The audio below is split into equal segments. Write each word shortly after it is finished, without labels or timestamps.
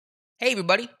Hey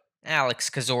everybody, Alex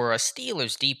Kazora,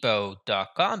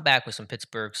 SteelersDepot.com, back with some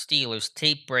Pittsburgh Steelers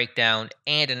tape breakdown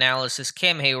and analysis.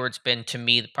 Cam Hayward's been, to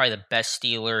me, probably the best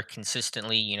Steeler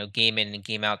consistently, game in and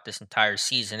game out this entire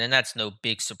season. And that's no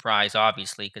big surprise,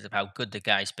 obviously, because of how good the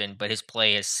guy's been. But his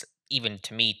play has, even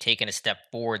to me, taken a step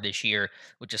forward this year,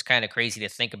 which is kind of crazy to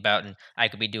think about. And I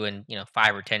could be doing,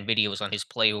 5 or 10 videos on his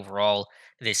play overall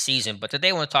this season. But today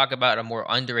I want to talk about a more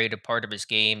underrated part of his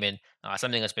game and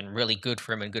something that's been really good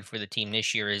for him and good for the team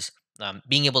this year is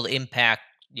being able to impact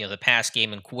the pass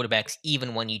game and quarterbacks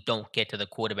even when you don't get to the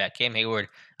quarterback. Cam Hayward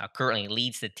currently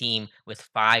leads the team with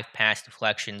 5 pass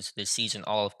deflections this season,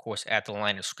 all of course at the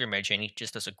line of scrimmage, and he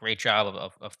just does a great job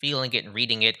of feeling it and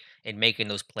reading it and making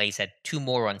those plays. Had 2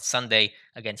 more on Sunday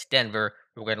against Denver.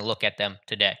 We're going to look at them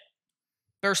today.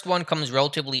 First one comes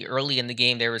relatively early in the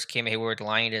game. There was Cam Hayward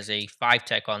lined as a 5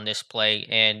 tech on this play,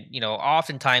 and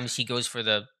oftentimes he goes for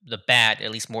the bat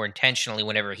at least more intentionally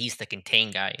whenever he's the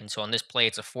contain guy. And so on this play,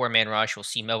 it's a 4-man rush. We'll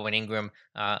see Melvin Ingram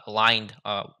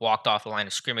walked off the line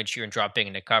of scrimmage here and dropping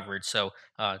into coverage. So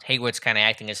Hayward's kind of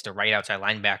acting as the right outside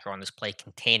linebacker on this play,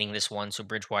 containing this one, so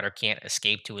Bridgewater can't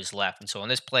escape to his left. And so on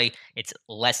this play, it's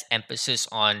less emphasis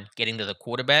on getting to the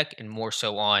quarterback and more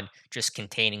so on just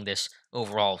containing this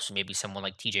overall. So maybe someone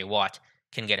like TJ Watt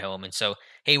can get home. And so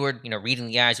Hayward, reading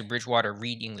the eyes of Bridgewater,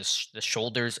 reading the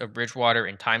shoulders of Bridgewater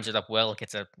and times it up well,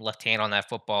 gets a left hand on that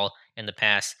football, and the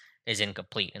pass is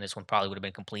incomplete. And this one probably would have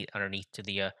been complete underneath to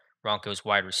the Broncos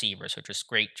wide receiver. So just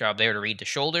great job there to read the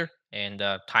shoulder and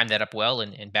time that up well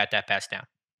and bat that pass down.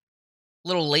 A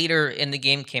little later in the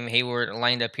game, Cam Heyward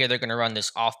lined up here. They're going to run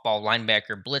this off-ball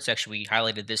linebacker blitz. Actually, we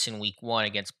highlighted this in Week 1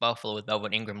 against Buffalo with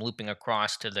Melvin Ingram looping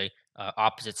across to the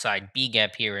opposite side B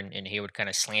gap here, and Hayward kind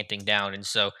of slanting down. And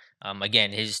so,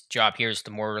 again, his job here is to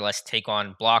more or less take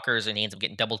on blockers, and he ends up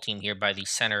getting double teamed here by the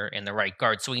center and the right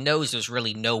guard. So he knows there's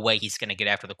really no way he's going to get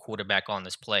after the quarterback on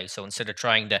this play. So instead of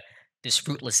trying to this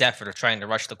fruitless effort of trying to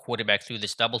rush the quarterback through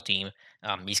this double team,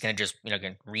 he's going to just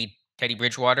again read Teddy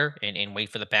Bridgewater and wait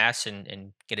for the pass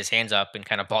and get his hands up and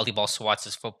kind of volleyball swats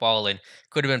his football and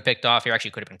could have been picked off here.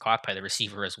 Actually, could have been caught by the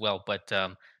receiver as well. But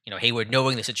Hayward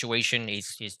knowing the situation,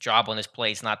 his job on this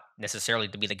play is not necessarily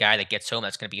to be the guy that gets home.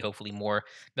 That's going to be hopefully more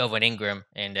Melvin Ingram,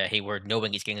 and Hayward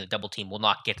knowing he's getting the double team will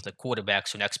not get to the quarterback.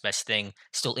 So next best thing,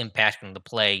 still impacting the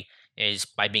play, is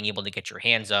by being able to get your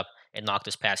hands up and knock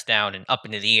this pass down and up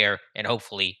into the air, and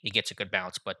hopefully he gets a good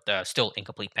bounce. But still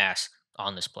incomplete pass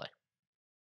on this play.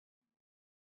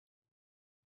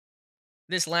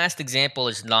 This last example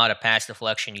is not a pass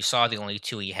deflection. You saw the only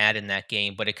two he had in that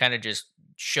game, but it kind of just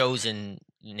shows and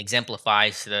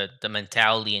exemplifies the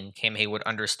mentality and Cam Hayward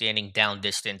understanding down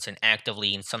distance and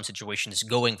actively in some situations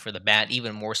going for the bat,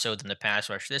 even more so than the pass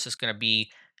rush. This is going to be,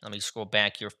 let me scroll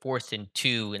back here, 4th and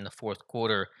 2 in the fourth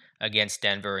quarter against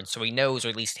Denver. And so he knows, or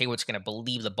at least Hayward's going to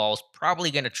believe the ball's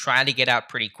probably going to try to get out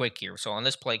pretty quick here. So on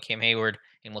this play, Cam Hayward,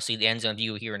 and we'll see the end zone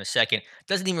view here in a second,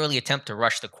 doesn't even really attempt to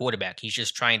rush the quarterback. He's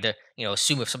just trying to,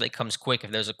 assume if something comes quick,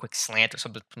 if there's a quick slant or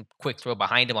something quick throw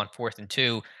behind him on 4th and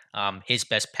 2, his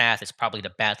best path is probably to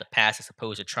bat the pass as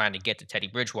opposed to trying to get to Teddy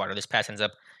Bridgewater. This pass ends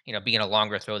up, being a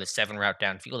longer throw, the 7 route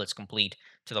downfield that's complete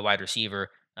to the wide receiver,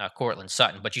 Cortland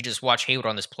Sutton. But you just watch Hayward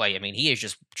on this play. I mean, he is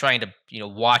just trying to,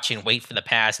 watch and wait for the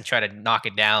pass and try to knock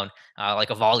it down like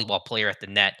a volleyball player at the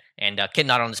net. And Kid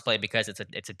not on this play because it's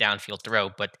a downfield throw,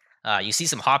 but you see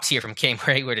some hops here from Cam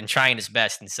Heyward and trying his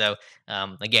best. And so,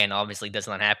 again, obviously does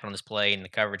not happen on this play. And the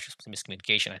coverage was some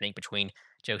miscommunication, I think, between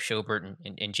Joe Schobert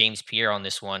and James Pierre on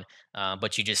this one.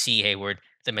 But you just see Hayward,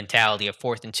 the mentality of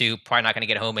 4th and 2, probably not going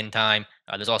to get home in time.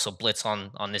 There's also blitz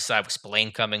on this side with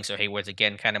Spillane coming. So Hayward's,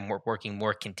 again, kind of more working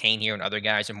more contained here, and other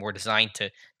guys are more designed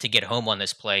to get home on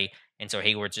this play. And so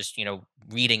Hayward's just,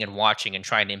 reading and watching and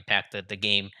trying to impact the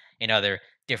game in other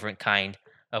different kind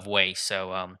of ways.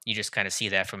 So you just kind of see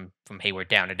that from Hayward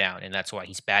down to down, and that's why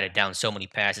he's batted down so many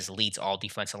passes. Leads all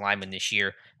defensive linemen this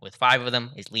year with 5 of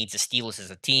them. It leads the Steelers as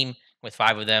a team with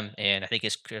 5 of them, and I think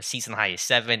his season high is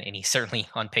 7, and he's certainly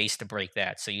on pace to break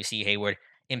that. So you see Hayward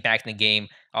impacting the game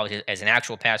as an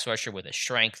actual pass rusher with his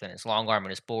strength and his long arm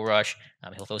and his bull rush.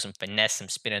 He'll throw some finesse, some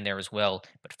spin in there as well.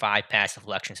 But 5 pass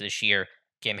deflections this year.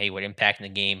 Cam Hayward impacting the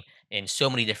game in so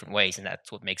many different ways, and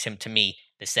that's what makes him, to me,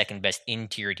 the second best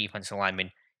interior defensive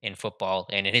lineman in football,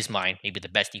 and in his mind, maybe the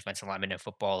best defensive lineman in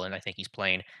football. And I think he's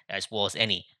playing as well as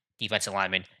any defensive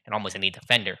lineman and almost any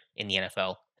defender in the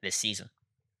NFL this season.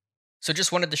 So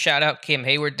just wanted to shout out Cam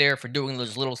Heyward there for doing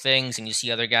those little things, and you see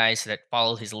other guys that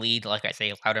follow his lead, like I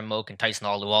say, Loudon Moke and Tyson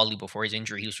Alualu before his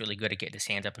injury. He was really good at getting his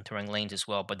hands up and throwing lanes as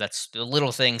well. But that's the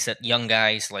little things that young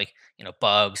guys like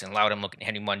Bugs and Loudon Moke and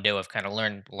Henry Mondo have kind of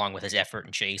learned along with his effort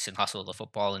and chase and hustle of the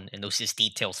football, and those just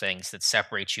detail things that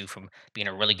separate you from being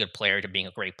a really good player to being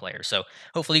a great player. So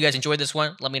hopefully you guys enjoyed this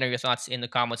one. Let me know your thoughts in the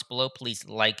comments below. Please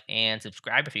like and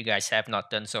subscribe if you guys have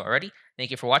not done so already. Thank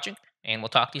you for watching, and we'll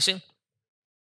talk to you soon.